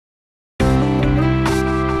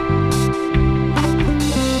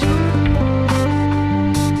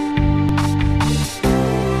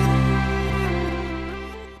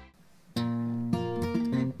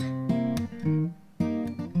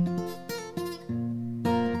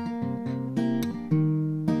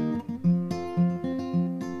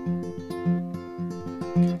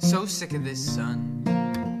so sick of this sun.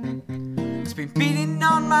 It's been beating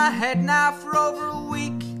on my head now for over a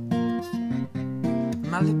week.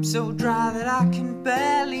 My lips so dry that I can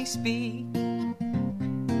barely speak.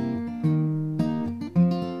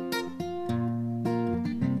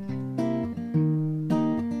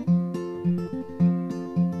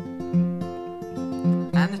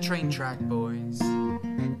 And the train track boys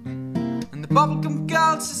and the bubblegum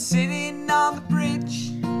girls are sitting on the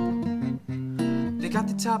bridge. They got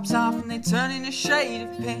the tops off and they turn in a shade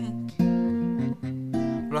of pink.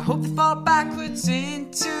 Well, I hope they fall backwards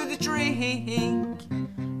into the drink.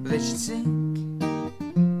 Well, they should sink.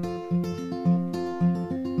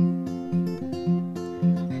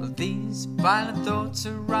 Well, these violent thoughts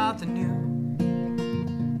are rather new.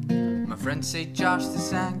 My friends say, Josh,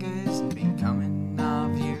 this anger isn't becoming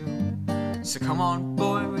of you. So come on,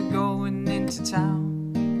 boy, we're going into town.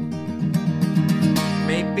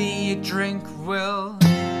 Maybe a drink will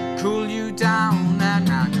cool you down. And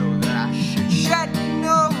I know that I should shed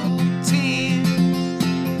no tears.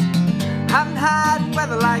 Haven't had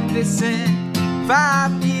weather like this in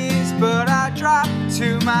 5 years, but I drop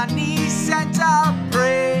to my knees and I'll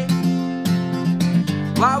pray.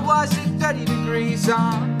 Why was it 30 degrees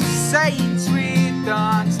on St.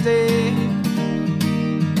 Swithin's Day?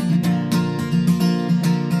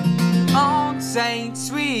 On St.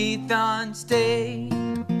 Swithin's Day.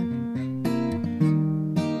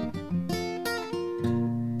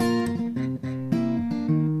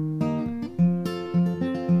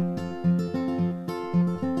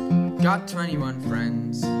 Got 21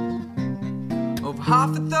 friends. Over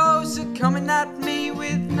half of those are coming at me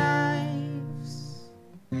with knives.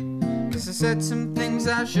 Guess I said some things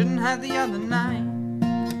I shouldn't have the other night.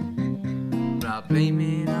 But I'll blame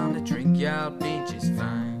it on the drink, yeah, I'll be just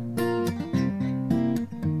fine.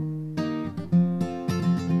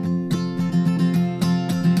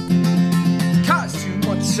 Cause too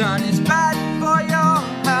much sun is bad for your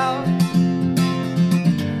health.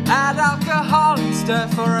 Add alcohol and stir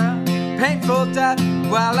for a painful death.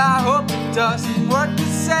 Well, I hope it doesn't work the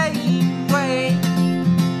same way.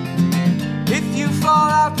 If you fall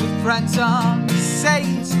out with friends on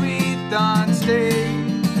St. Swithin's Day.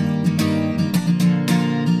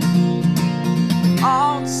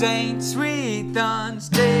 On St. Swithin's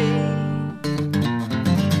Day.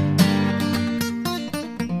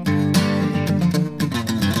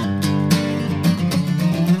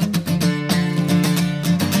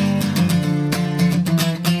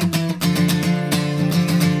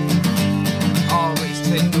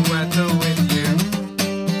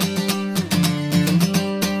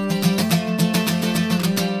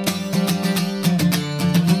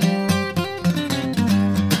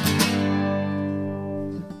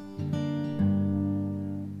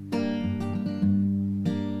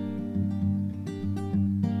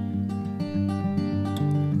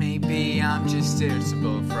 I'm just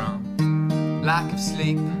irritable from lack of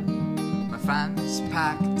sleep. My fan's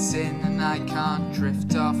packed in and I can't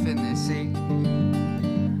drift off in this heat.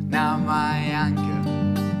 Now my anger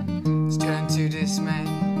has turned to dismay.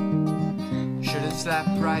 Should have slept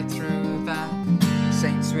right through that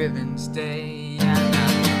St. Swithin's Day. And I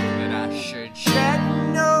know that I should shed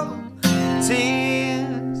no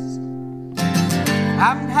tears.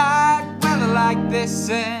 Haven't had weather like this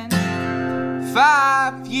in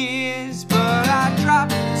 5 years, but I drop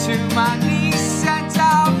to my knees and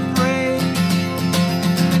I'll pray.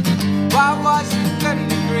 Why was it 30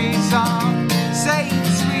 degrees on St.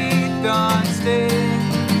 Swithin's Day?